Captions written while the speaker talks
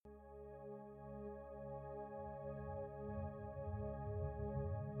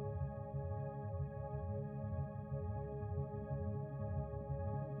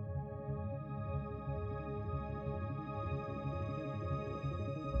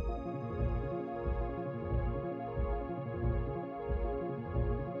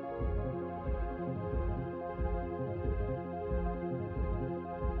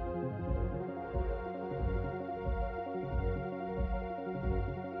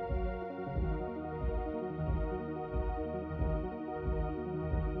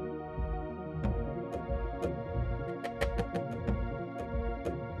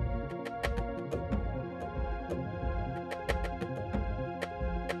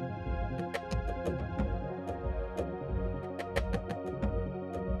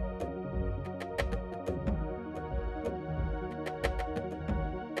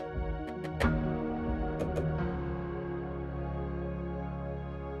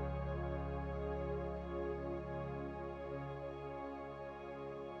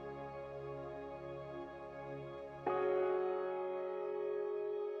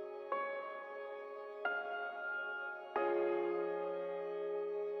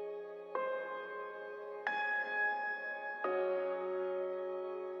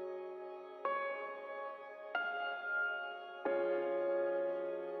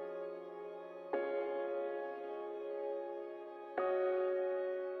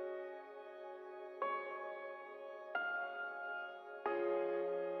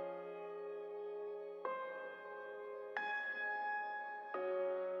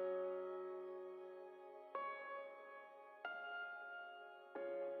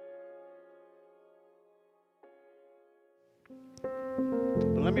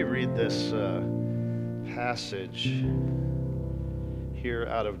But let me read this passage here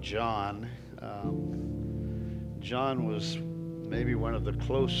out of John. John was maybe one of the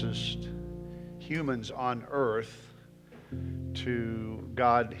closest humans on earth to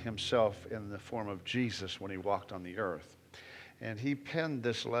God himself in the form of Jesus when he walked on the earth. And he penned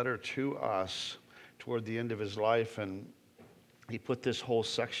this letter to us toward the end of his life, and he put this whole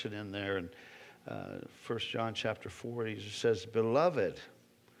section in there. And 1 John chapter 4, he says, "Beloved,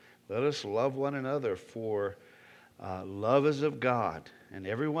 let us love one another, for love is of God, and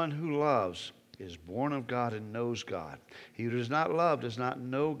everyone who loves is born of God and knows God. He who does not love does not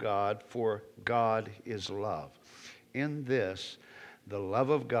know God, for God is love. In this, the love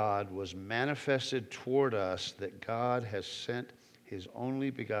of God was manifested toward us, that God has sent his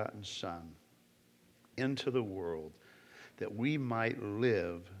only begotten Son into the world, that we might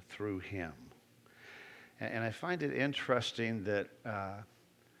live through him." And I find it interesting that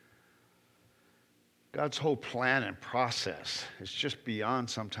God's whole plan and process is just beyond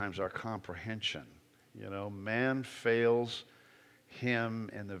sometimes our comprehension. You know, man fails him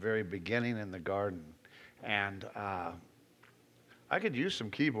in the very beginning in the garden. And I could use some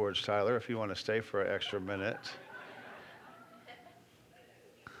keyboards, Tyler, if you want to stay for an extra minute.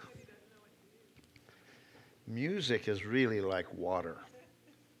 Music is really like water.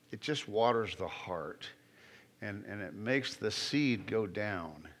 It just waters the heart, and it makes the seed go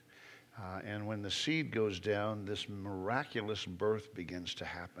down. And when the seed goes down, this miraculous birth begins to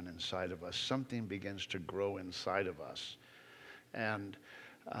happen inside of us. Something begins to grow inside of us. And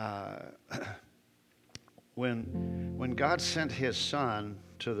when God sent his Son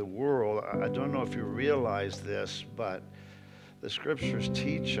to the world, I don't know if you realize this, but the scriptures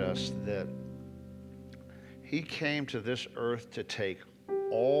teach us that he came to this earth to take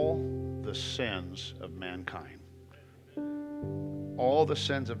all the sins of mankind. All the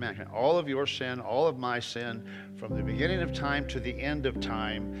sins of mankind. All of your sin, all of my sin, from the beginning of time to the end of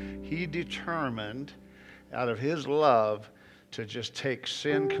time, he determined out of his love to just take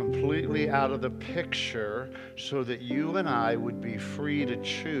sin completely out of the picture so that you and I would be free to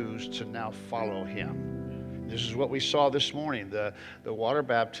choose to now follow him. This is what we saw this morning. The water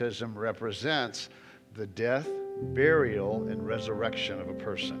baptism represents the death, burial, and resurrection of a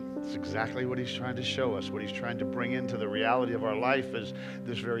person. It's exactly what he's trying to show us. What he's trying to bring into the reality of our life is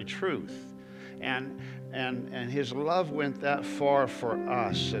this very truth. And his love went that far for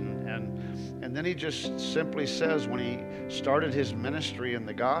us. And then he just simply says, when he started his ministry in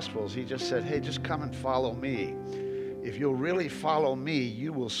the Gospels, he just said, hey, just come and follow me. If you'll really follow me,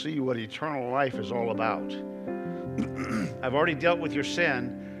 you will see what eternal life is all about. I've already dealt with your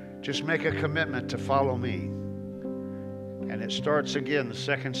sin. Just make a commitment to follow me. And it starts again. The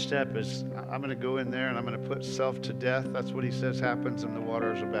second step is I'm going to go in there and I'm going to put self to death. That's what he says happens in the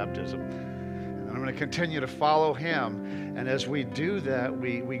waters of baptism. And I'm going to continue to follow him. And as we do that,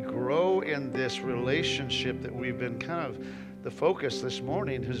 we grow in this relationship that we've been kind of, the focus this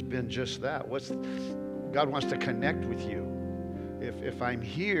morning has been just that. God wants to connect with you. If I'm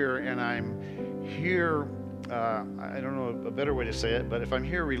here and I'm here, I don't know a better way to say it, but if I'm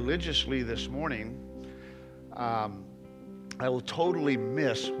here religiously this morning, I will totally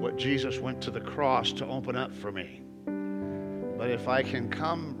miss what Jesus went to the cross to open up for me. But if I can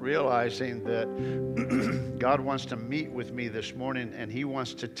come realizing that God wants to meet with me this morning and he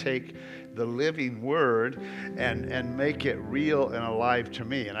wants to take the living word and make it real and alive to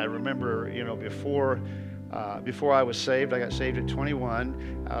me. And I remember, before I was saved, I got saved at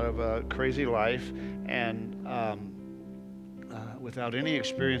 21 out of a crazy life. And without any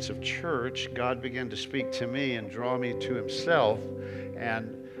experience of church, God began to speak to me and draw me to himself.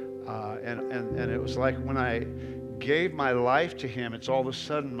 And it was like when I gave my life to him, it's all of a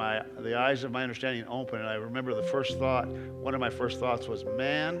sudden the eyes of my understanding opened. And I remember one of my first thoughts was,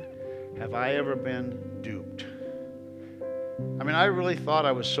 man, have I ever been duped? I mean, I really thought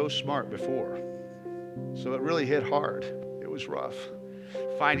I was so smart before. So it really hit hard. It was rough.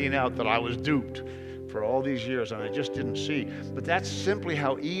 Finding out that I was duped for all these years and I just didn't see. But that's simply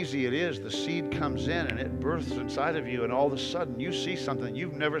how easy it is. The seed comes in and it births inside of you, and all of a sudden you see something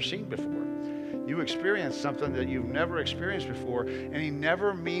you've never seen before. You experience something that you've never experienced before, and he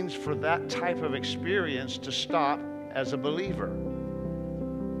never means for that type of experience to stop as a believer.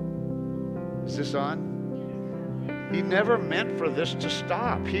 Is this on? He never meant for this to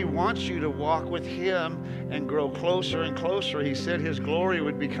stop. He wants you to walk with him and grow closer and closer. He said his glory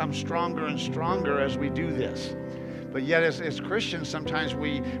would become stronger and stronger as we do this. But yet as Christians, sometimes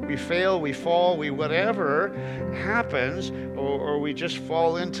we fail, we fall, we whatever happens, or we just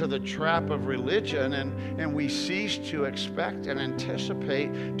fall into the trap of religion, and we cease to expect and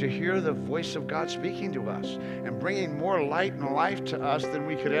anticipate to hear the voice of God speaking to us and bringing more light and life to us than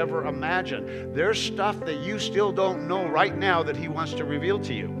we could ever imagine. There's stuff that you still don't know right now that He wants to reveal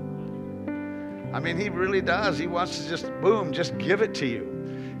to you. I mean, He really does. He wants to just, boom, just give it to you.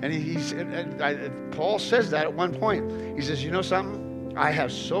 And Paul says that at one point. He says, you know something? I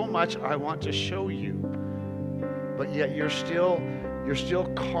have so much I want to show you, but yet you're still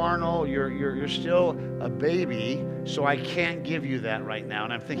carnal. You're still a baby, so I can't give you that right now.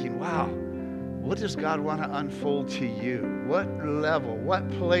 And I'm thinking, wow, what does God want to unfold to you? What level, what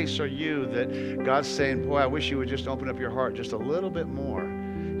place are you that God's saying, boy, I wish you would just open up your heart just a little bit more?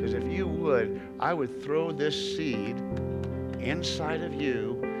 Because if you would, I would throw this seed inside of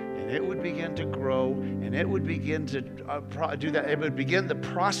you, and it would begin to grow, and it would begin to do that. It would begin the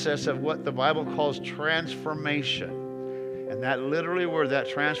process of what the Bible calls transformation. And that literally word, that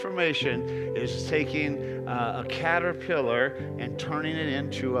transformation, is taking a caterpillar and turning it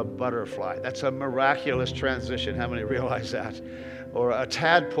into a butterfly. That's a miraculous transition. How many realize that? Or a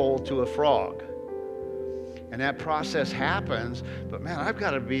tadpole to a frog. And that process happens, but man, I've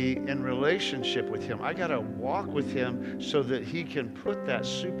got to be in relationship with Him. I got to walk with Him so that He can put that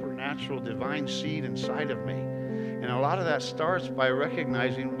supernatural divine seed inside of me. And a lot of that starts by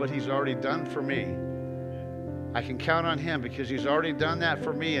recognizing what He's already done for me. I can count on Him because He's already done that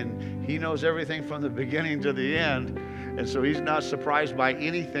for me, and He knows everything from the beginning to the end. And so He's not surprised by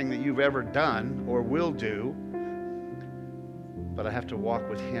anything that you've ever done or will do. But I have to walk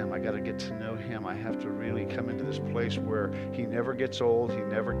with Him. I got to get to know Him. I have to really come into this place where He never gets old. He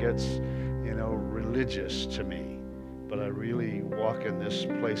never gets, religious to me. But I really walk in this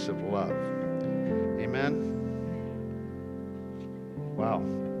place of love. Amen? Wow.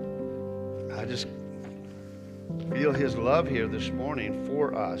 I just feel His love here this morning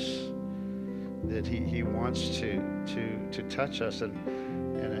for us. That He wants to touch us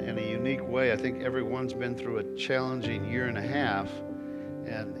in a unique way. I think everyone's been through a challenging year and a half,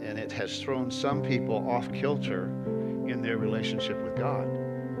 and it has thrown some people off kilter in their relationship with God.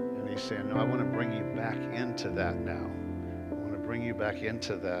 And He's saying, no, I want to bring you back into that now. I want to bring you back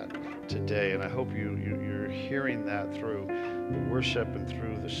into that today. And I hope you're hearing that through the worship and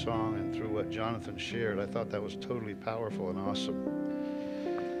through the song and through what Jonathan shared. I thought that was totally powerful and awesome.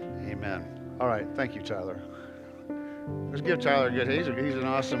 Amen. All right. Thank you, Tyler. Let's give Tyler a good hand. He's an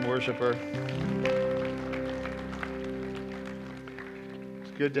awesome worshiper.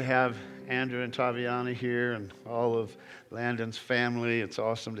 It's good to have Andrew and Taviana here and all of Landon's family. It's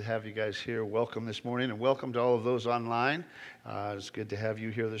awesome to have you guys here. Welcome this morning, and welcome to all of those online. It's good to have you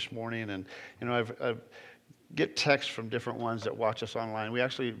here this morning. And, I've get texts from different ones that watch us online. We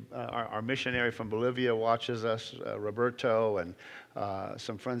actually, our missionary from Bolivia watches us, Roberto, and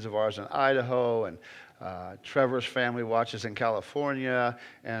some friends of ours in Idaho, and Trevor's family watches in California,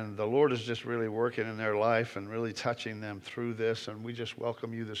 and the Lord is just really working in their life and really touching them through this, and we just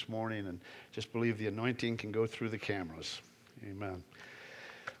welcome you this morning and just believe the anointing can go through the cameras. Amen.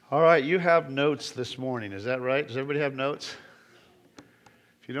 All right, you have notes this morning. Is that right? Does everybody have notes?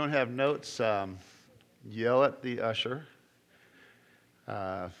 If you don't have notes, yell at the usher.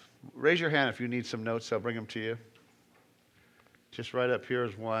 Raise your hand if you need some notes. I'll bring them to you. Just right up here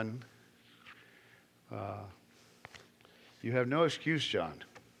is one. You have no excuse, John.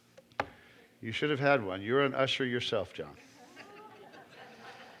 You should have had one. You're an usher yourself, John.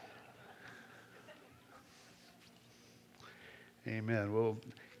 Amen. Well,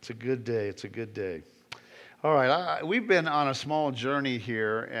 it's a good day. It's a good day. All right. We've been on a small journey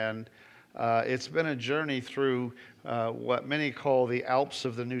here, and it's been a journey through what many call the Alps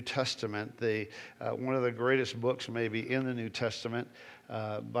of the New Testament, one of the greatest books maybe in the New Testament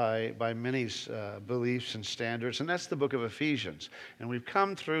by many's beliefs and standards, and that's the book of Ephesians. And we've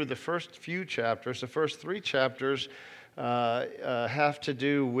come through the first few chapters. The first 3 chapters have to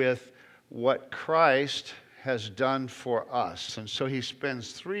do with what Christ has done for us. And so he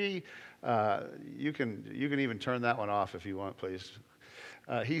spends 3, you can even turn that one off if you want, please.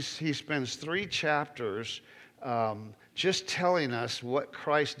 He spends 3 chapters just telling us what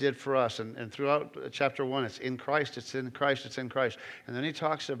Christ did for us. And throughout chapter 1, it's in Christ, it's in Christ, it's in Christ. And then he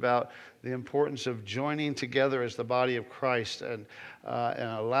talks about the importance of joining together as the body of Christ and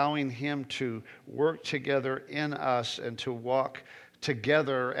allowing him to work together in us and to walk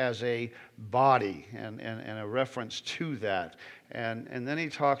together as a body and a reference to that. And then he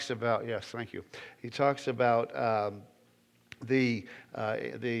talks about, yes, thank you. He talks about the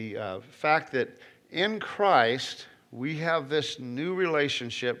fact that in Christ we have this new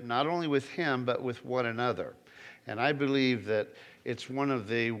relationship, not only with him, but with one another. And I believe that it's one of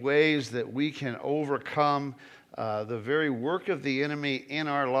the ways that we can overcome the very work of the enemy in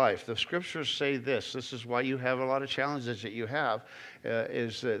our life. The scriptures say this. This is why you have a lot of challenges that you have.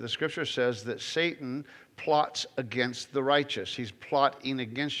 The scripture says that Satan plots against the righteous. He's plotting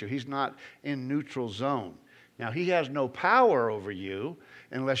against you. He's not in neutral zone. Now, he has no power over you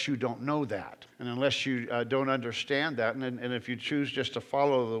unless you don't know that, and unless you don't understand that, and if you choose just to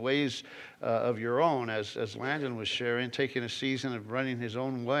follow the ways of your own, as Landon was sharing, taking a season of running his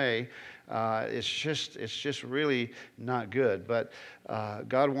own way, it's just really not good. But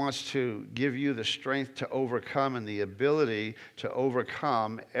God wants to give you the strength to overcome and the ability to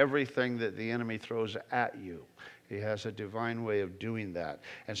overcome everything that the enemy throws at you. He has a divine way of doing that.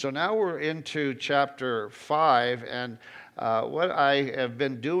 And so now we're into chapter 5, and what I have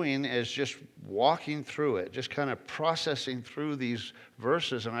been doing is just walking through it, just kind of processing through these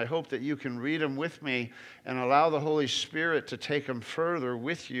verses, and I hope that you can read them with me and allow the Holy Spirit to take them further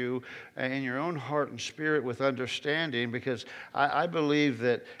with you in your own heart and spirit with understanding, because I believe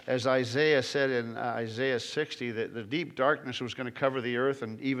that, as Isaiah said in Isaiah 60, that the deep darkness was going to cover the earth,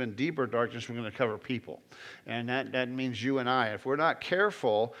 and even deeper darkness was going to cover people. And that means you and I. If we're not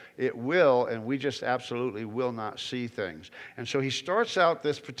careful, it will, and we just absolutely will not see things. And so he starts out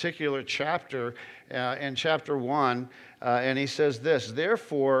this particular chapter in chapter 1, and he says this: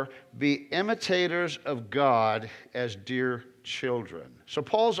 "Therefore, be imitators of God as dear children." So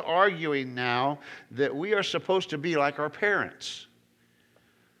Paul's arguing now that we are supposed to be like our parents.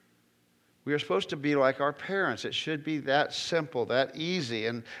 We are supposed to be like our parents. It should be that simple, that easy,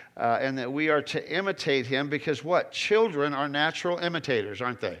 and that we are to imitate him, because what? Children are natural imitators,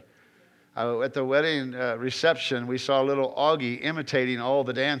 aren't they? At the wedding reception, we saw little Augie imitating all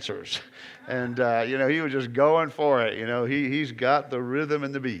the dancers. And, he was just going for it. He's got the rhythm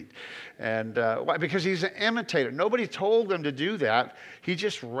and the beat. And why? Because he's an imitator. Nobody told him to do that. He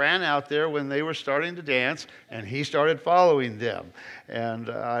just ran out there when they were starting to dance, and he started following them. And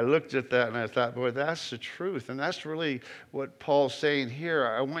I looked at that, and I thought, boy, that's the truth. And that's really what Paul's saying here.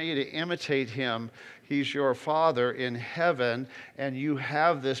 I want you to imitate him. He's your Father in heaven, and you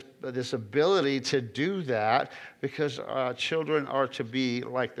have this ability to do that, because children are to be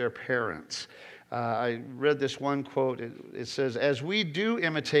like their parents. I read this one quote. It says, "As we do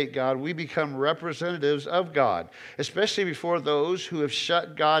imitate God, we become representatives of God, especially before those who have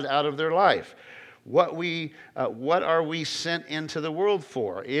shut God out of their life. What are we sent into the world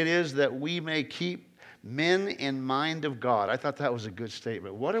for? It is that we may keep men in mind of God." I thought that was a good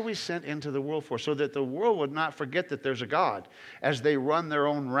statement. What are we sent into the world for? So that the world would not forget that there's a God as they run their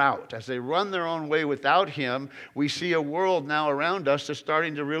own route, as they run their own way without him. We see a world now around us that's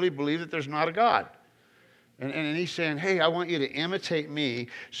starting to really believe that there's not a God. And he's saying, hey, I want you to imitate me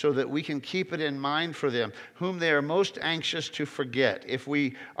so that we can keep it in mind for them, whom they are most anxious to forget. If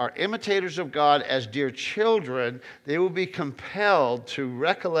we are imitators of God as dear children, they will be compelled to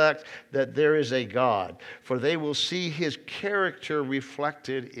recollect that there is a God, for they will see his character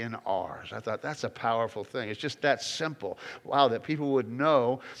reflected in ours. I thought that's a powerful thing. It's just that simple. Wow, that people would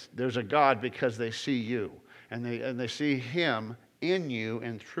know there's a God because they see you, and they see him in you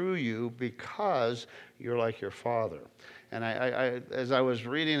and through you, because you're like your Father. And I as I was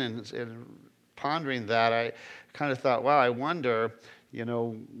reading and pondering that, I kind of thought, wow, I wonder,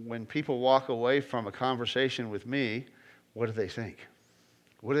 when people walk away from a conversation with me, what do they think?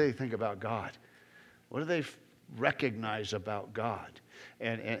 What do they think about God? What do they recognize about God?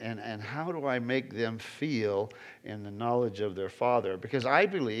 And how do I make them feel in the knowledge of their Father? Because I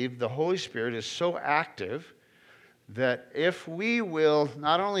believe the Holy Spirit is so active that if we will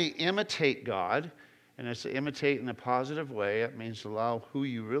not only imitate God, and it's to imitate in a positive way, it means allow who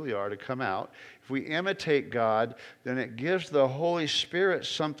you really are to come out. If we imitate God, then it gives the Holy Spirit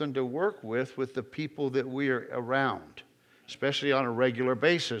something to work with the people that we are around, especially on a regular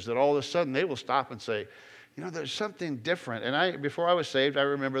basis, that all of a sudden they will stop and say, there's something different. And before I was saved, I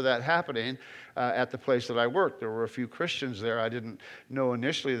remember that happening at the place that I worked. There were a few Christians there. I didn't know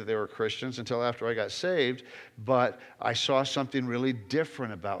initially that they were Christians until after I got saved, but I saw something really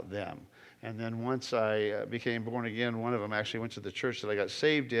different about them. And then once I became born again, one of them actually went to the church that I got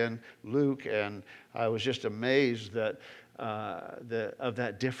saved in, Luke, and I was just amazed that of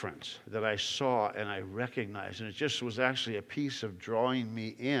that difference that I saw and I recognized. And it just was actually a piece of drawing me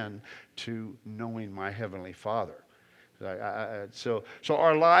in to knowing my Heavenly Father. So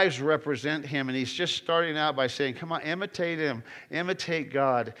our lives represent him, and he's just starting out by saying, come on, imitate him, imitate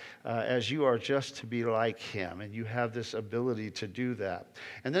God as you are just to be like him, and you have this ability to do that.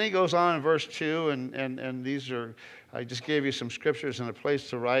 And then he goes on in verse 2, and these are, I just gave you some scriptures and a place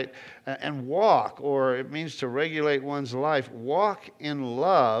to write, and walk, or it means to regulate one's life. Walk in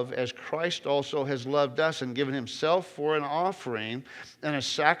love as Christ also has loved us and given himself for an offering and a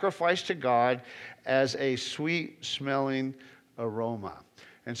sacrifice to God as a sweet-smelling aroma.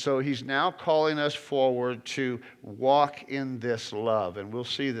 And so he's now calling us forward to walk in this love. And we'll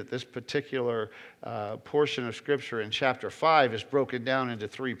see that this particular portion of Scripture in chapter 5 is broken down into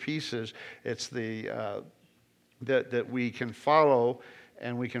three pieces. It's that we can follow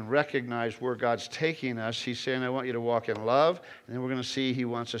and we can recognize where God's taking us. He's saying, I want you to walk in love. And then we're going to see he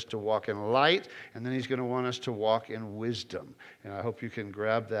wants us to walk in light. And then he's going to want us to walk in wisdom. And I hope you can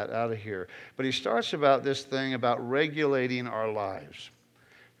grab that out of here. But he starts about this thing about regulating our lives.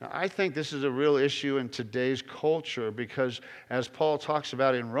 Now, I think this is a real issue in today's culture because as Paul talks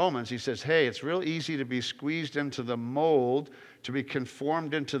about in Romans, he says, hey, it's real easy to be squeezed into the mold, to be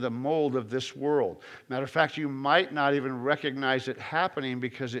conformed into the mold of this world. Matter of fact, you might not even recognize it happening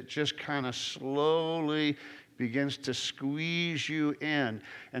because it just kind of slowly begins to squeeze you in.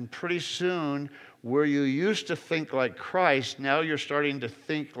 And pretty soon, where you used to think like Christ, now you're starting to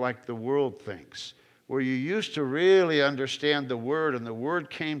think like the world thinks. Where you used to really understand the Word, and the Word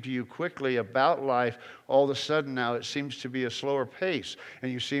came to you quickly about life, all of a sudden now it seems to be a slower pace.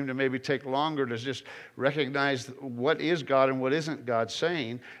 And you seem to maybe take longer to just recognize what is God and what isn't God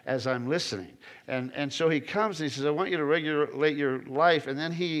saying as I'm listening. And so he comes and he says, I want you to regulate your life. And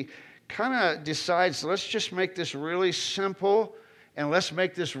then he kind of decides, let's just make this really simple. And let's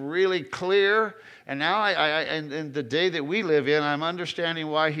make this really clear. And now, in the day that we live in, I'm understanding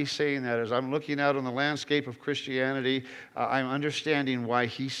why he's saying that. As I'm looking out on the landscape of Christianity, I'm understanding why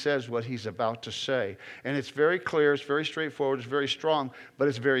he says what he's about to say. And it's very clear, it's very straightforward, it's very strong, but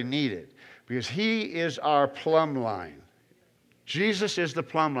it's very needed. Because he is our plumb line. Jesus is the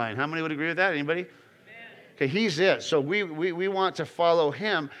plumb line. How many would agree with that? Anybody? Okay, he's it. So we want to follow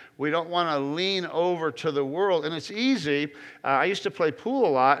him. We don't want to lean over to the world. And it's easy. I used to play pool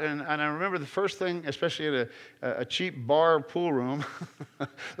a lot, and I remember the first thing, especially at a cheap bar pool room,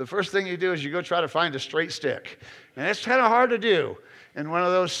 the first thing you do is you go try to find a straight stick. And it's kind of hard to do in one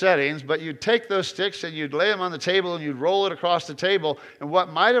of those settings, but you'd take those sticks and you'd lay them on the table and you'd roll it across the table, and what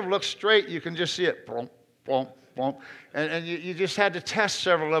might have looked straight, you can just see it, boom, boom, boom. And you just had to test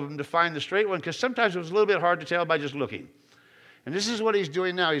several of them to find the straight one, because sometimes it was a little bit hard to tell by just looking. And this is what he's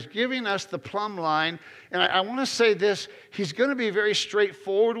doing now. He's giving us the plumb line. And I want to say this. He's going to be very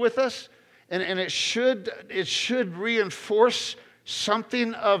straightforward with us. And it should reinforce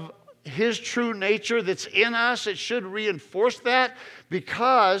something of his true nature that's in us. It should reinforce that,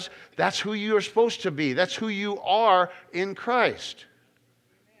 because that's who you are supposed to be. That's who you are in Christ.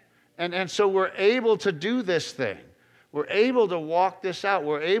 And so we're able to do this thing. We're able to walk this out.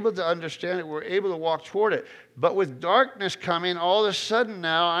 We're able to understand it. We're able to walk toward it. But with darkness coming, all of a sudden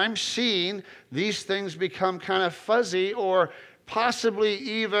now I'm seeing these things become kind of fuzzy, or possibly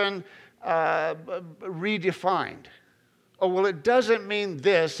even redefined. Oh, well, it doesn't mean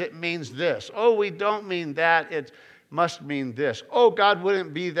this, it means this. Oh, we don't mean that, it must mean this. Oh, God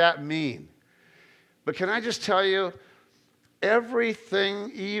wouldn't be that mean. But can I just tell you,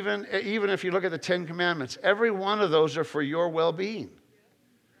 everything, even if you look at the Ten Commandments, every one of those are for your well-being.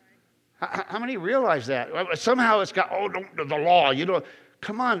 How many realize that? Somehow it's got, the law. You know,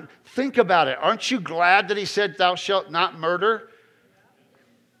 come on, think about it. Aren't you glad that he said, thou shalt not murder?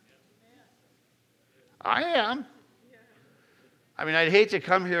 I am. I mean, I'd hate to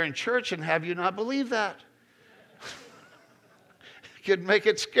come here in church and have you not believe that. It could make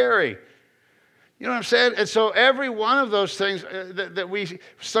it scary. You know what I'm saying? And so every one of those things that we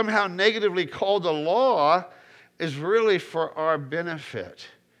somehow negatively call the law is really for our benefit.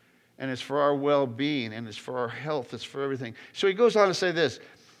 And it's for our well-being. And it's for our health. It's for everything. So he goes on to say this.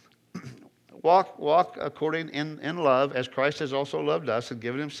 Walk according in love, as Christ has also loved us and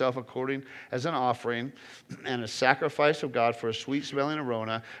given himself according as an offering and a sacrifice of God for a sweet-smelling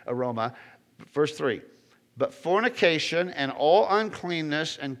aroma. Verse 3. But fornication and all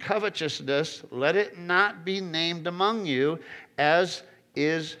uncleanness and covetousness, let it not be named among you, as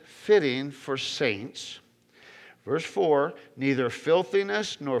is fitting for saints. Verse 4, neither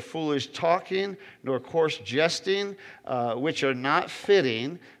filthiness, nor foolish talking, nor coarse jesting, which are not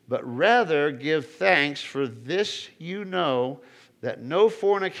fitting, but rather give thanks, for this you know, that no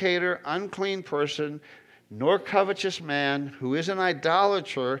fornicator, unclean person, nor covetous man who is an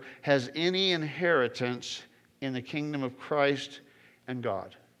idolater has any inheritance in the kingdom of Christ and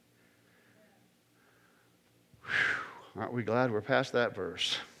God. Whew, aren't we glad we're past that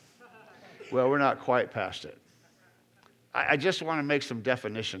verse? Well, we're not quite past it. I just want to make some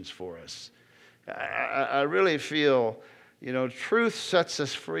definitions for us. I really feel, truth sets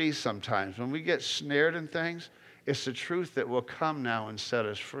us free sometimes. When we get snared in things, it's the truth that will come now and set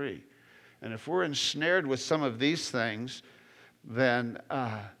us free. And if we're ensnared with some of these things, then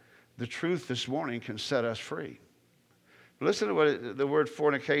the truth this morning can set us free. Listen to what the word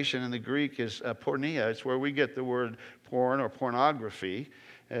fornication in the Greek is porneia. It's where we get the word porn or pornography.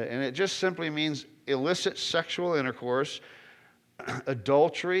 And it just simply means illicit sexual intercourse,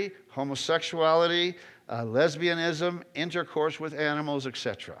 adultery, homosexuality, lesbianism, intercourse with animals,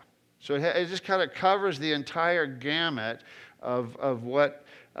 etc. So it just kind of covers the entire gamut of what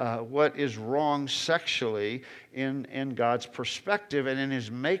is wrong sexually in God's perspective and in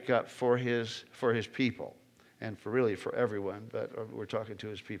His makeup for His people, and for everyone. But we're talking to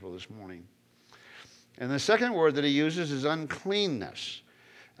His people this morning. And the second word that He uses is uncleanness.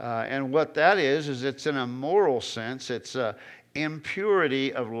 And what that is it's in a moral sense. It's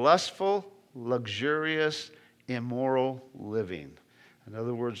impurity of lustful, luxurious, immoral living. In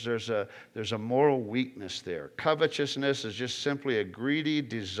other words, there's a moral weakness there. Covetousness is just simply a greedy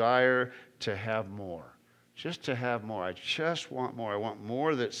desire to have more. Just to have more. I just want more. I want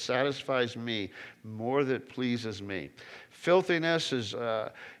more that satisfies me, more that pleases me. Filthiness is,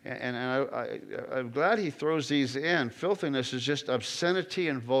 I'm glad he throws these in. Filthiness is just obscenity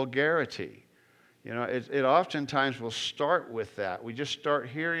and vulgarity. It oftentimes will start with that. We just start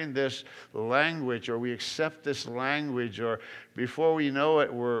hearing this language, or we accept this language, or before we know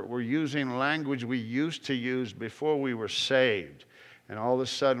it, we're using language we used to use before we were saved. And all of a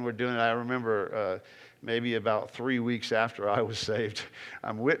sudden we're doing it. I remember maybe about 3 weeks after I was saved,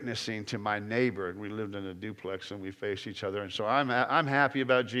 I'm witnessing to my neighbor, and we lived in a duplex and we faced each other. And so I'm happy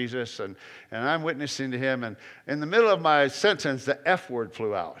about Jesus, and I'm witnessing to him. And in the middle of my sentence, the F word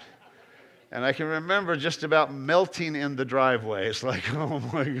flew out. And I can remember just about melting in the driveway. It's like, oh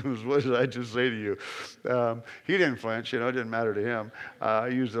my goodness, what did I just say to you? He didn't flinch, it didn't matter to him. I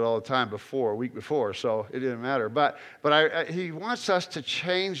used it all the time a week before, so it didn't matter. But he wants us to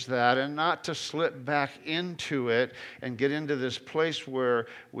change that and not to slip back into it and get into this place where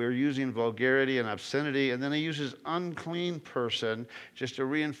we're using vulgarity and obscenity. And then he uses unclean person, just a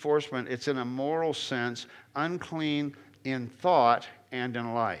reinforcement. It's in a moral sense, unclean in thought and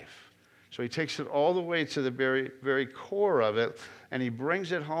in life. So he takes it all the way to the very, very core of it, and he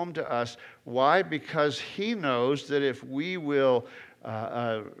brings it home to us. Why? Because he knows that if we will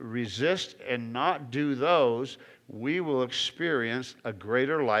resist and not do those, we will experience a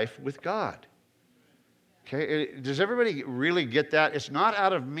greater life with God. Okay? Does everybody really get that? It's not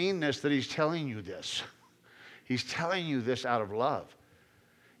out of meanness that he's telling you this. He's telling you this out of love.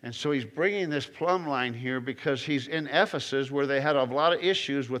 And so he's bringing this plumb line here because he's in Ephesus, where they had a lot of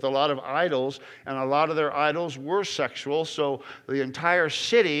issues with a lot of idols, and a lot of their idols were sexual. So the entire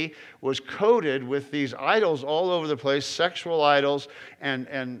city was coated with these idols all over the place, sexual idols, and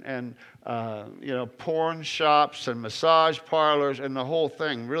porn shops and massage parlors and the whole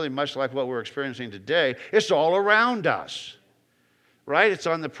thing, really much like what we're experiencing today. It's all around us. Right? It's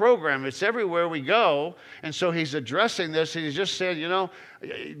on the program. It's everywhere we go. And so he's addressing this, and he's just saying,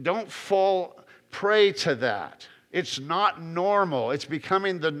 don't fall prey to that. It's not normal. It's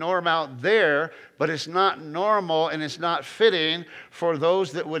becoming the norm out there, but it's not normal, and it's not fitting for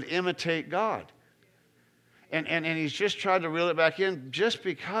those that would imitate God. And he's just trying to reel it back in just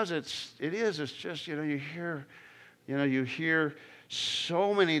because it's just, you hear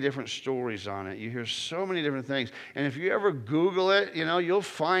so many different stories on it. You hear so many different things. And if you ever Google it, you'll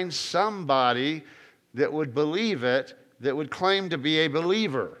find somebody that would believe it, that would claim to be a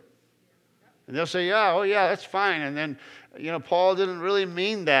believer. And they'll say, yeah, that's fine. And then, Paul didn't really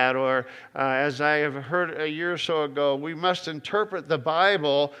mean that. Or as I have heard a year or so ago, we must interpret the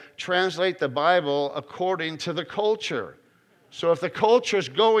Bible, translate the Bible according to the culture. So if the culture's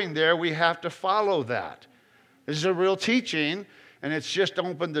going there, we have to follow that. This is a real teaching. And it's just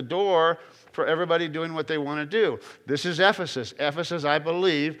opened the door for everybody doing what they want to do. This is Ephesus. Ephesus, I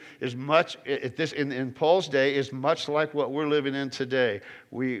believe, is much in Paul's day is much like what we're living in today.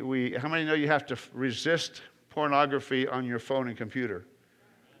 How many know you have to resist pornography on your phone and computer?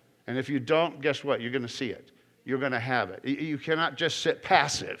 And if you don't, guess what? You're going to see it. You're going to have it. You cannot just sit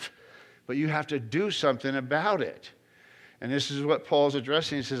passive, but you have to do something about it. And this is what Paul's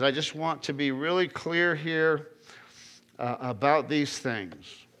addressing. He says, I just want to be really clear here about these things.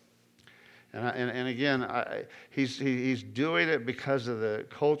 And again, he's doing it because of the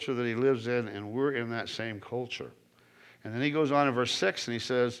culture that he lives in, and we're in that same culture. And then he goes on in verse 6 and he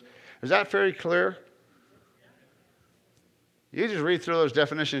says, is that very clear? You just read through those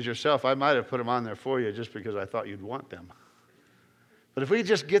definitions yourself. I might have put them on there for you just because I thought you'd want them. But if we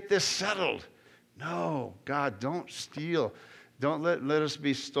just get this settled, no, God, don't steal. Don't let us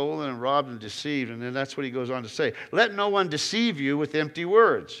be stolen and robbed and deceived. And then that's what he goes on to say. Let no one deceive you with empty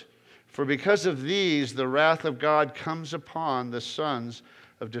words. For because of these, the wrath of God comes upon the sons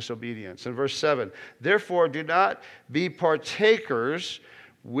of disobedience. In verse 7, therefore do not be partakers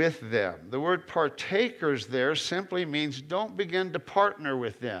with them. The word partakers there simply means don't begin to partner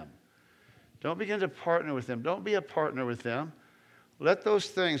with them. Don't begin to partner with them. Don't be a partner with them. Let those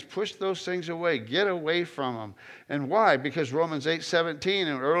things, push those things away. Get away from them. And why? Because Romans 8:17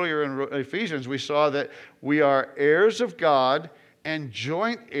 and earlier in Ephesians we saw that we are heirs of God and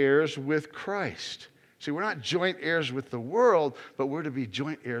joint heirs with Christ. See, we're not joint heirs with the world, but we're to be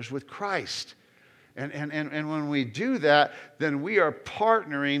joint heirs with Christ. And when we do that, then we are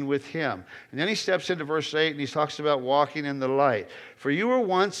partnering with him. And then he steps into verse 8 and he talks about walking in the light. For you were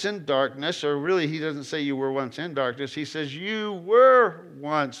once in darkness, or really he doesn't say you were once in darkness. He says you were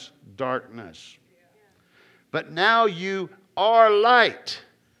once darkness. But now you are light.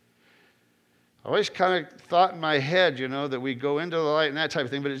 I always kind of thought in my head, that we go into the light and that type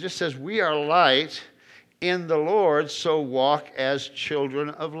of thing. But it just says we are light in the Lord, so walk as children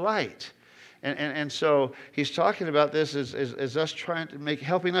of light. And so he's talking about this as us trying to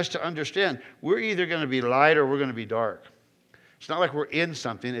helping us to understand we're either going to be light or we're going to be dark. It's not like we're in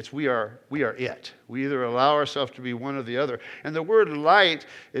something. It's we are it. We either allow ourselves to be one or the other. And the word light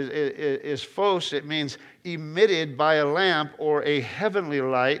is phos. It means emitted by a lamp or a heavenly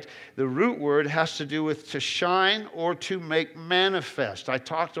light. The root word has to do with to shine or to make manifest. I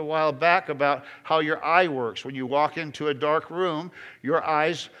talked a while back about how your eye works. When you walk into a dark room, your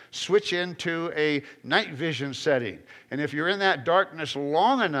eyes switch into a night vision setting. And if you're in that darkness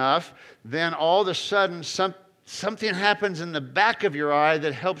long enough, then all of a sudden something happens in the back of your eye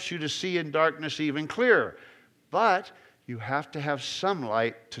that helps you to see in darkness even clearer. But you have to have some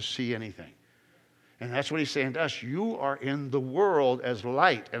light to see anything. And that's what he's saying to us. You are in the world as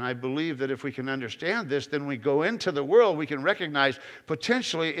light. And I believe that if we can understand this, then we go into the world, we can recognize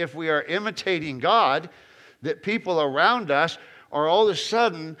potentially if we are imitating God, that people around us are all of a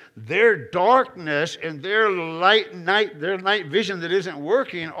sudden their darkness and their night vision that isn't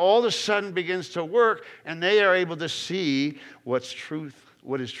working all of a sudden begins to work, and they are able to see what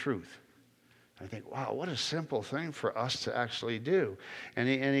is truth. I think, wow, what a simple thing for us to actually do. And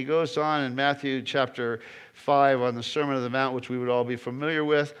he goes on in Matthew chapter 5 on the Sermon on the Mount, which we would all be familiar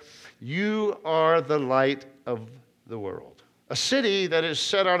with. You are the light of the world. A city that is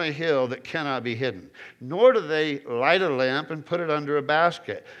set on a hill that cannot be hidden. Nor do they light a lamp and put it under a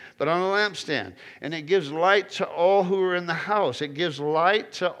basket, but on a lampstand. And it gives light to all who are in the house. It gives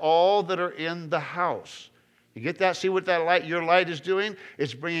light to all that are in the house. You get that? See what your light is doing?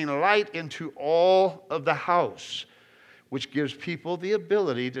 It's bringing light into all of the house, which gives people the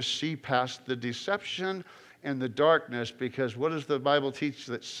ability to see past the deception and the darkness, because what does the Bible teach?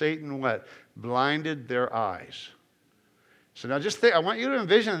 That Satan blinded their eyes. So now just think, I want you to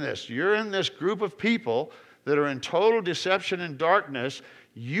envision this. You're in this group of people that are in total deception and darkness.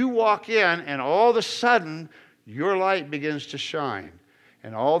 You walk in and all of a sudden your light begins to shine.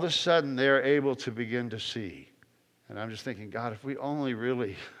 And all of a sudden they're able to begin to see. And I'm just thinking, God, if we only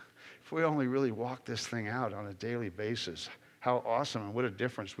really walk this thing out on a daily basis, how awesome and what a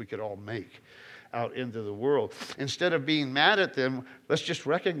difference we could all make out into the world. Instead of being mad at them, let's just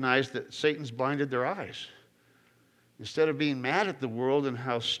recognize that Satan's blinded their eyes. Instead of being mad at the world and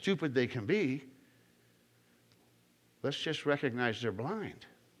how stupid they can be, let's just recognize they're blind.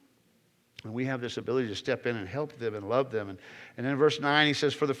 And we have this ability to step in and help them and love them. And then in verse 9, he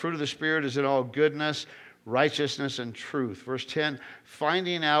says, for the fruit of the Spirit is in all goodness, righteousness, and truth. Verse 10,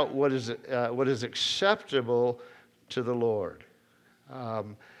 finding out what is acceptable to the Lord. I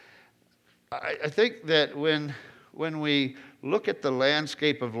think that when we look at the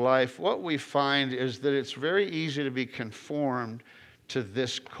landscape of life, what we find is that it's very easy to be conformed to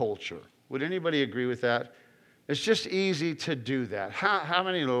this culture. Would anybody agree with that? It's just easy to do that. How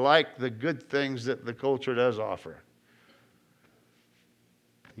many like the good things that the culture does offer?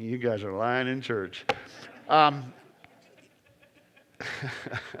 You guys are lying in church. But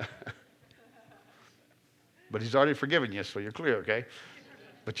he's already forgiven you, so you're clear, okay?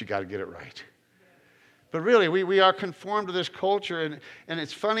 But you got to get it right. But really, we are conformed to this culture, and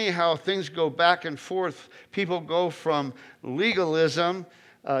it's funny how things go back and forth. People go from legalism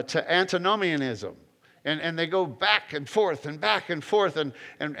to antinomianism. And they go back and forth and back and forth.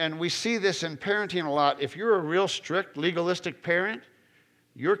 And we see this in parenting a lot. If you're a real strict, legalistic parent,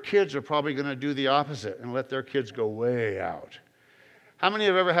 your kids are probably going to do the opposite and let their kids go way out. How many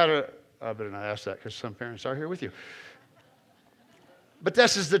have ever had I better not ask that because some parents are here with you. But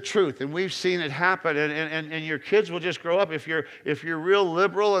this is the truth, and we've seen it happen. And your kids will just grow up. If you're real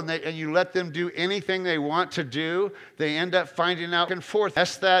liberal and you let them do anything they want to do, they end up finding out and forth.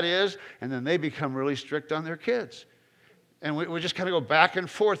 Yes, that is, and then they become really strict on their kids. And we just kind of go back and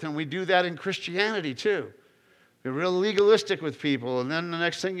forth, and we do that in Christianity too. We're real legalistic with people, and then the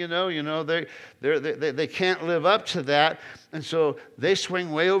next thing you know, they can't live up to that, and so they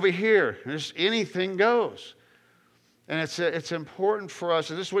swing way over here. Just anything goes. And it's important for us,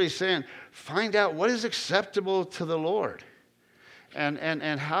 and this is what he's saying, find out what is acceptable to the Lord.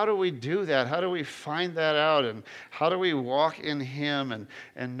 And how do we do that? How do we find that out? And how do we walk in him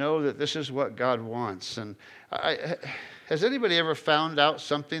and know that this is what God wants? And has anybody ever found out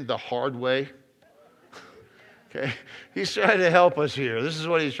something the hard way? Okay, he's trying to help us here. This is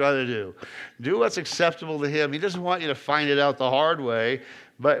what he's trying to do. Do what's acceptable to him. He doesn't want you to find it out the hard way,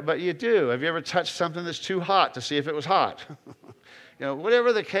 but you do. Have you ever touched something that's too hot to see if it was hot?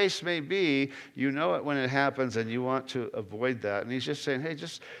 Whatever the case may be, you know it when it happens, and you want to avoid that. And he's just saying, hey,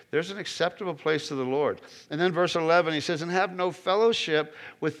 there's an acceptable place to the Lord. And then verse 11, he says, and have no fellowship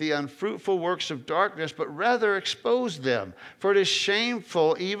with the unfruitful works of darkness, but rather expose them. For it is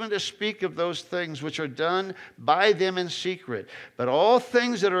shameful even to speak of those things which are done by them in secret. But all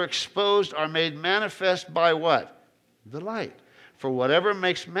things that are exposed are made manifest by what? The light. For whatever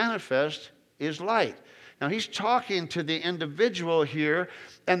makes manifest is light. Now, he's talking to the individual here,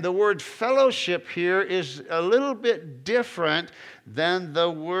 and the word fellowship here is a little bit different than the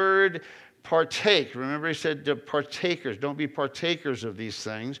word partake. Remember, he said to partakers, don't be partakers of these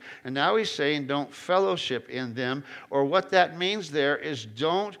things. And now he's saying don't fellowship in them, or what that means there is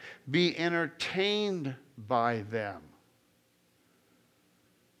don't be entertained by them.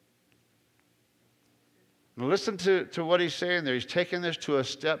 Now listen to what he's saying there. He's taking this to a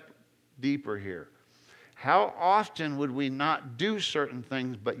step deeper here. How often would we not do certain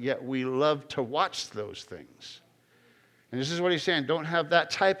things, but yet we love to watch those things? And this is what he's saying. Don't have that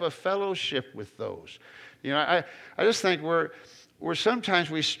type of fellowship with those. I just think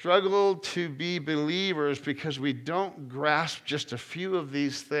sometimes we struggle to be believers because we don't grasp just a few of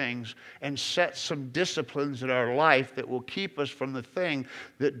these things and set some disciplines in our life that will keep us from the thing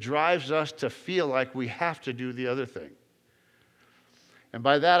that drives us to feel like we have to do the other thing. And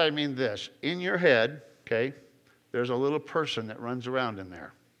by that I mean this. In your head, okay, there's a little person that runs around in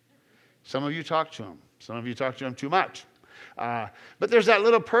there. Some of you talk to him. Some of you talk to him too much. But there's that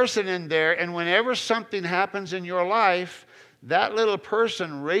little person in there, and whenever something happens in your life, that little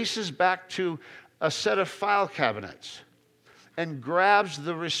person races back to a set of file cabinets and grabs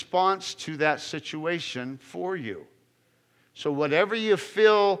the response to that situation for you. So whatever you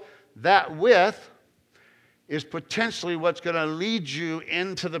fill that with is potentially what's going to lead you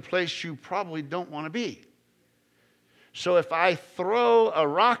into the place you probably don't want to be. So if I throw a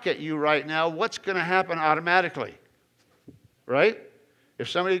rock at you right now, what's going to happen automatically? Right? If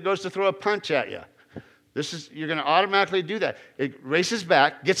somebody goes to throw a punch at you, you're going to automatically do that. It races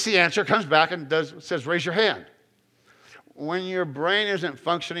back, gets the answer, comes back, and says, raise your hand. When your brain isn't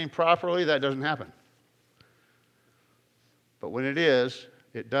functioning properly, that doesn't happen. But when it is,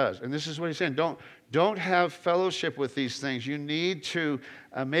 it does. And this is what he's saying. Don't have fellowship with these things. You need to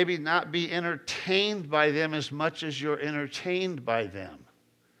maybe not be entertained by them as much as you're entertained by them.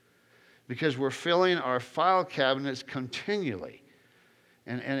 Because we're filling our file cabinets continually.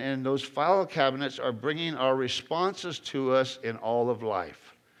 And those file cabinets are bringing our responses to us in all of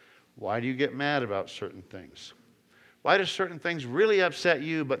life. Why do you get mad about certain things? Why do certain things really upset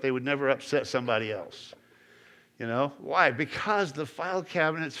you, but they would never upset somebody else? Why? Because the file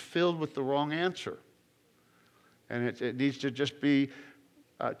cabinet's filled with the wrong answer. And it needs to just be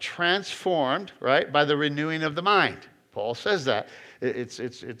transformed, right, by the renewing of the mind. Paul says that.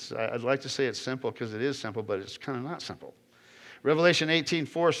 I'd like to say it's simple because it is simple, but it's kind of not simple. Revelation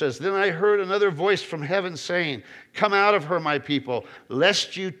 18:4 says, Then I heard another voice from heaven saying, Come out of her, my people,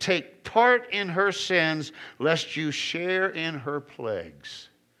 lest you take part in her sins, lest you share in her plagues.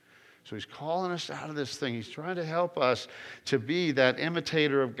 So he's calling us out of this thing. He's trying to help us to be that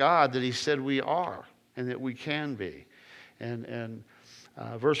imitator of God that he said we are and that we can be. And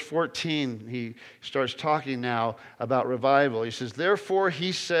verse 14, he starts talking now about revival. He says, Therefore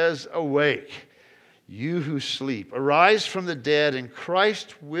he says, Awake, you who sleep. Arise from the dead, and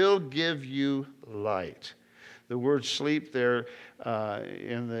Christ will give you light. The word sleep there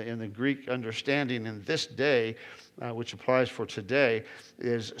in the Greek understanding in this day, which applies for today,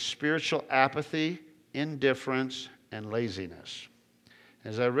 is spiritual apathy, indifference, and laziness.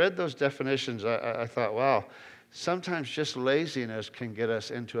 As I read those definitions, I thought, wow, sometimes just laziness can get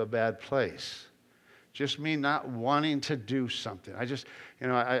us into a bad place. Just me not wanting to do something.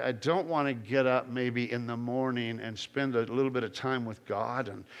 I don't want to get up maybe in the morning and spend a little bit of time with God.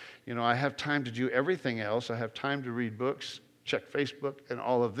 And, I have time to do everything else. I have time to read books, check Facebook, and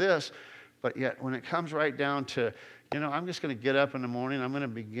all of this. But yet, when it comes right down to, I'm just going to get up in the morning. I'm going to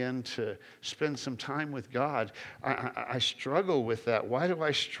begin to spend some time with God. I struggle with that. Why do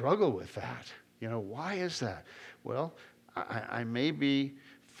I struggle with that? Why is that? Well, I may be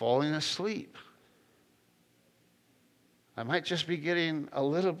falling asleep. I might just be getting a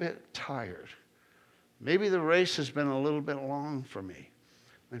little bit tired. Maybe the race has been a little bit long for me.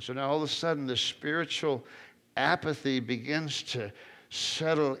 And so now all of a sudden the spiritual apathy begins to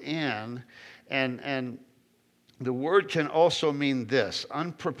settle in. And the word can also mean this: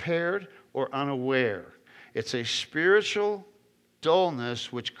 unprepared or unaware. It's a spiritual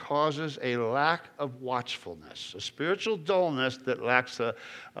dullness which causes a lack of watchfulness. A spiritual dullness that lacks a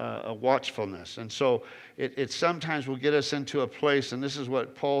watchfulness. And so it sometimes will get us into a place, and this is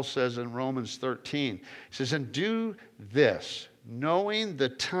what Paul says in Romans 13. He says, and do this, knowing the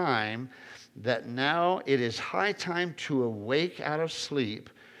time that now it is high time to awake out of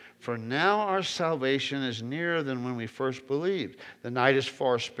sleep, for now our salvation is nearer than when we first believed. The night is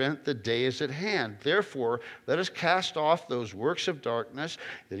far spent, the day is at hand. Therefore, let us cast off those works of darkness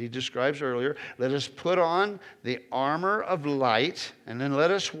that he describes earlier. Let us put on the armor of light, and then let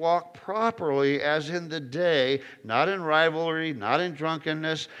us walk properly as in the day, not in rivalry, not in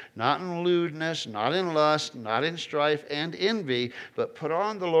drunkenness, not in lewdness, not in lust, not in strife and envy, but put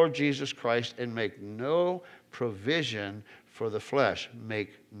on the Lord Jesus Christ and make no provision for the flesh.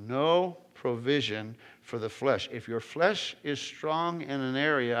 Make no provision for the flesh. If your flesh is strong in an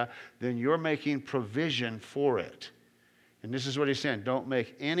area, then you're making provision for it. And this is what he's saying: don't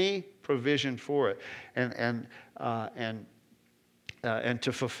make any provision for it, and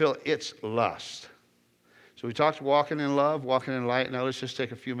to fulfill its lust. So we talked walking in love, walking in light. Now let's just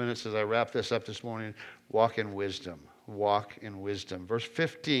take a few minutes as I wrap this up this morning. Walk in wisdom. Walk in wisdom. Verse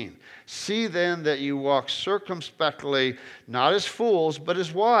 15. See then that you walk circumspectly, not as fools, but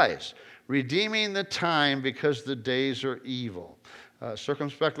as wise, redeeming the time because the days are evil.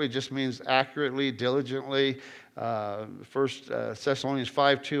 Circumspectly just means accurately, diligently. 1 Thessalonians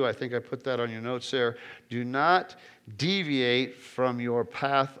 5:2, I think I put that on your notes there. Do not deviate from your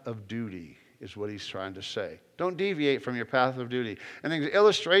path of duty, is what he's trying to say. Don't deviate from your path of duty. And the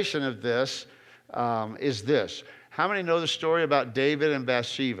illustration of this is this. How many know the story about David and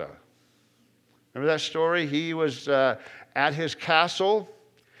Bathsheba? Remember that story? He was at his castle.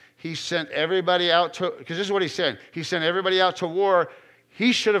 He sent everybody out to, because this is what he said. He sent everybody out to war.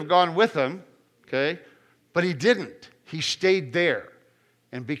 He should have gone with them, okay? But he didn't. He stayed there.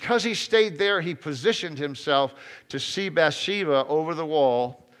 And because he stayed there, he positioned himself to see Bathsheba over the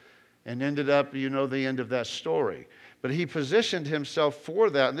wall, and ended up, the end of that story. But he positioned himself for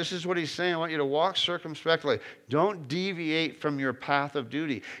that. And this is what he's saying. I want you to walk circumspectly. Don't deviate from your path of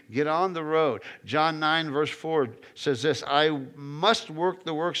duty. Get on the road. John 9, verse 4 says this: I must work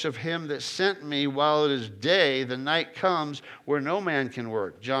the works of him that sent me while it is day. The night comes where no man can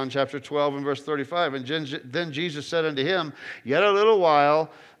work. John chapter 12 and verse 35. And then Jesus said unto him, yet a little while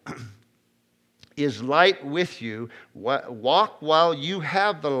is light with you. Walk while you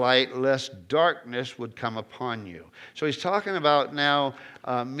have the light, lest darkness would come upon you. So he's talking about now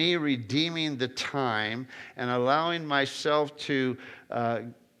me redeeming the time and allowing myself to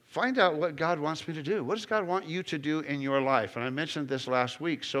find out what God wants me to do. What does God want you to do in your life? And I mentioned this last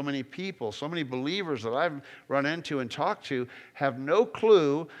week. So many people, so many believers that I've run into and talked to have no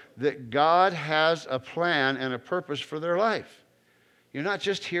clue that God has a plan and a purpose for their life. You're not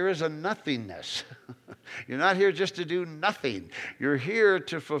just here as a nothingness. You're not here just to do nothing. You're here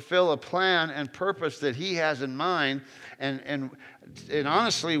to fulfill a plan and purpose that he has in mind. And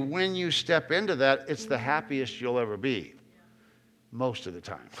honestly, when you step into that, it's the happiest you'll ever be. Most of the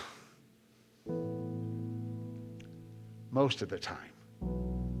time. Most of the time.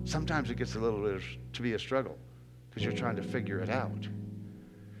 Sometimes it gets a little bit to be a struggle because you're trying to figure it out.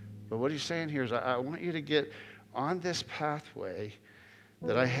 But what he's saying here is I want you to get on this pathway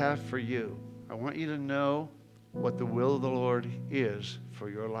that I have for you. I want you to know what the will of the Lord is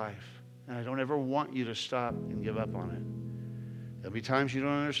for your life. And I don't ever want you to stop and give up on it. There'll be times you don't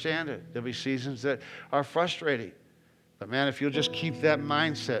understand it. There'll be seasons that are frustrating. But man, if you'll just keep that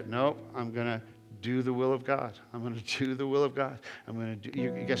mindset, no, I'm going to do the will of God. I'm going to do the will of God. I'm going to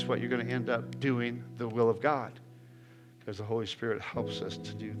do, guess what? You're going to end up doing the will of God because the Holy Spirit helps us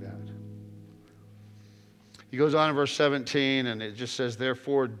to do that. He goes on in verse 17, and it just says,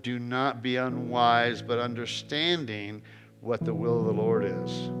 therefore, do not be unwise, but understanding what the will of the Lord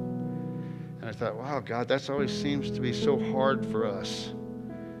is. And I thought, wow, God, that always seems to be so hard for us.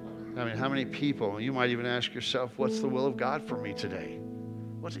 I mean, how many people, you might even ask yourself, what's the will of God for me today?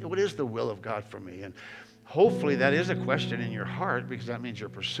 What is the will of God for me? And hopefully that is a question in your heart, because that means you're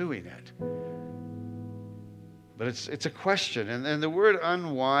pursuing it. But it's a question. And the word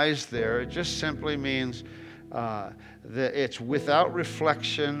unwise there, it just simply means that it's without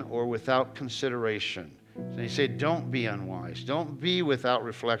reflection or without consideration. So he said, don't be unwise. Don't be without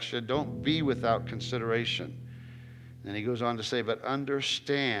reflection. Don't be without consideration. And he goes on to say, but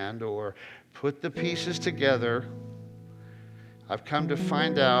understand, or put the pieces together. I've come to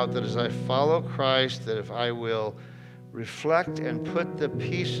find out that as I follow Christ, that if I will reflect and put the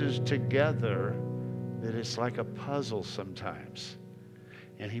pieces together, that it's like a puzzle sometimes.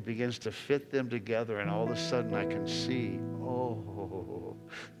 And he begins to fit them together, and all of a sudden I can see, oh,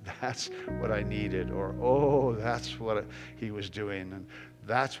 that's what I needed, or oh, that's what he was doing, and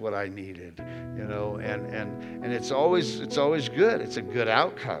that's what I needed, you know. And it's always good. It's a good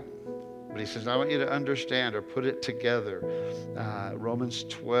outcome. But he says, I want you to understand or put it together. Romans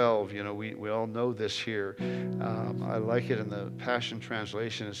 12, you know, we all know this here. I like it in the Passion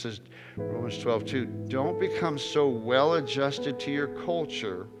Translation. It says, Romans 12:2, don't become so well adjusted to your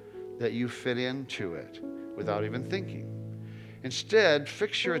culture that you fit into it without even thinking. Instead,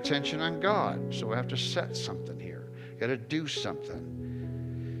 fix your attention on God. So we have to set something here. Got to do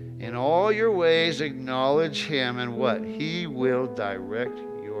something. In all your ways, acknowledge him, and what? He will direct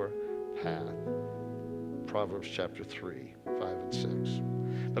your path. Proverbs chapter 3, 5 and 6.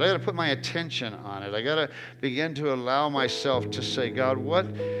 But I got to put my attention on it. I got to begin to allow myself to say, God, what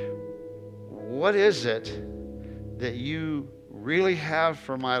is it that you really have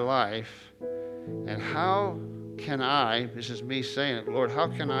for my life? And how can I, this is me saying it, Lord, how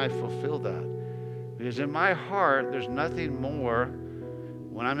can I fulfill that? Because in my heart, there's nothing more,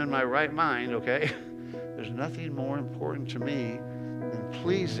 when I'm in my right mind, okay, there's nothing more important to me than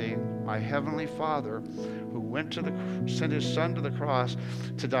pleasing my Heavenly Father, who sent his Son to the cross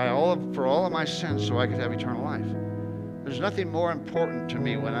to die for all of my sins so I could have eternal life. There's nothing more important to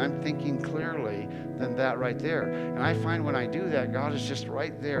me when I'm thinking clearly than that right there. And I find when I do that, God is just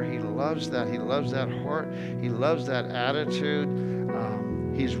right there. He loves that. He loves that heart. He loves that attitude.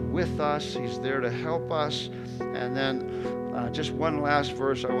 He's with us. He's there to help us. And then just one last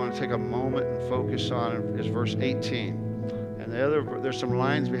verse I want to take a moment and focus on is verse 18. And there's some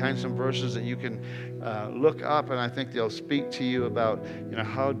lines behind some verses that you can look up, and I think they'll speak to you about, you know,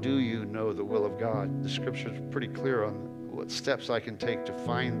 how do you know the will of God? The scripture is pretty clear on what steps I can take to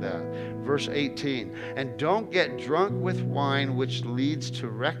find that. Verse 18, and don't get drunk with wine, which leads to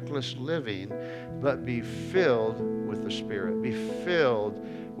reckless living, but be filled with the Spirit. Be filled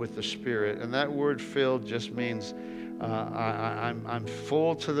with the Spirit. And that word filled just means I'm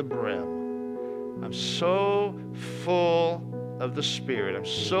full to the brim. I'm so full of the Spirit. I'm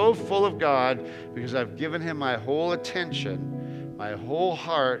so full of God because I've given him my whole attention, my whole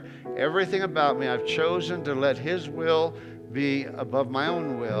heart, everything about me. I've chosen to let his will be above my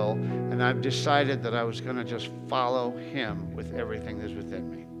own will, and I've decided that I was going to just follow him with everything that's within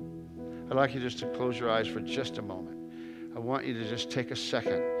me. I'd like you just to close your eyes for just a moment. I want you to just take a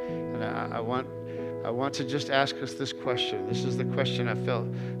second, and I want to just ask us this question. This is the question I felt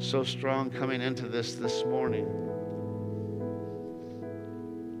so strong coming into this morning.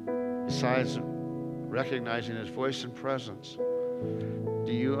 Besides recognizing his voice and presence,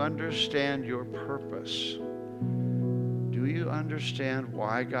 do you understand your purpose? Do you understand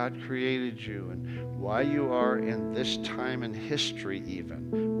why God created you and why you are in this time in history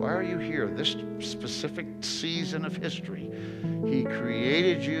even? Why are you here? This specific season of history. He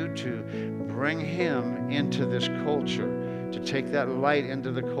created you to bring him into this culture, to take that light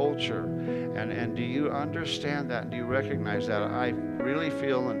into the culture. And do you understand that? Do you recognize that? I really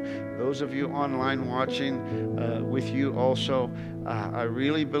feel, and those of you online watching with you also, I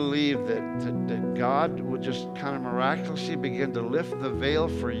really believe that God would just kind of miraculously begin to lift the veil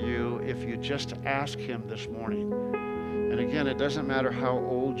for you if you just ask him this morning. And again, it doesn't matter how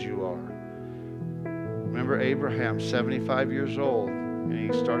old you are. Remember Abraham, 75 years old, and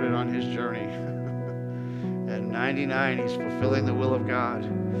he started on his journey. At 99, he's fulfilling the will of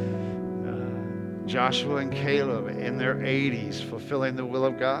God. Joshua and Caleb in their 80s, fulfilling the will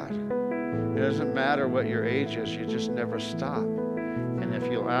of God. It doesn't matter what your age is, you just never stop. And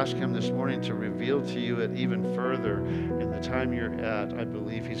if you'll ask him this morning to reveal to you it even further in the time you're at, I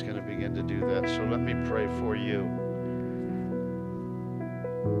believe he's going to begin to do that. So let me pray for you.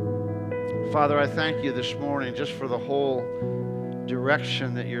 Father, I thank you this morning just for the whole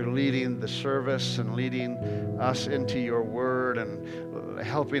direction that you're leading the service and leading us into your word and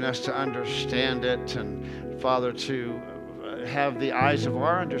helping us to understand it, and Father, to have the eyes of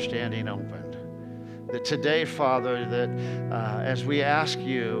our understanding opened. That today, Father, that as we ask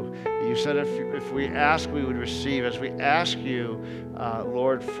you, you said if we ask, we would receive. As we ask you,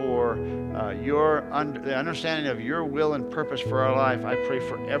 Lord, for the understanding of your will and purpose for our life, I pray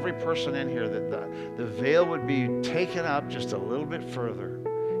for every person in here that the veil would be taken up just a little bit further,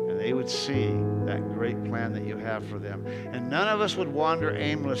 and they would see that great plan that you have for them. And none of us would wander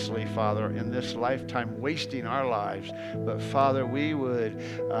aimlessly, Father, in this lifetime, wasting our lives. But, Father, we would,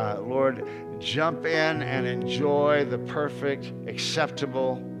 Lord, jump in and enjoy the perfect,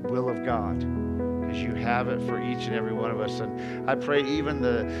 acceptable will of God, because you have it for each and every one of us. And I pray even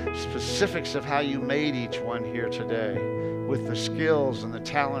the specifics of how you made each one here today, with the skills and the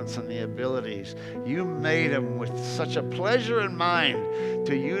talents and the abilities. You made them with such a pleasure in mind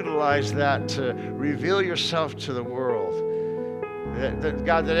to utilize that to reveal yourself to the world. That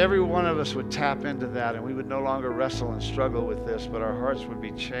God, that every one of us would tap into that, and we would no longer wrestle and struggle with this, but our hearts would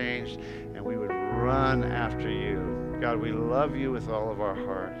be changed and we would run after you. God, we love you with all of our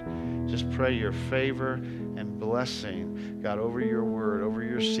heart. Just pray your favor and blessing, God, over your word, over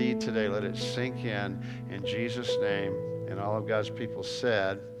your seed today. Let it sink in Jesus' name. And all of God's people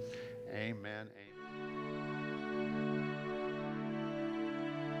said, amen.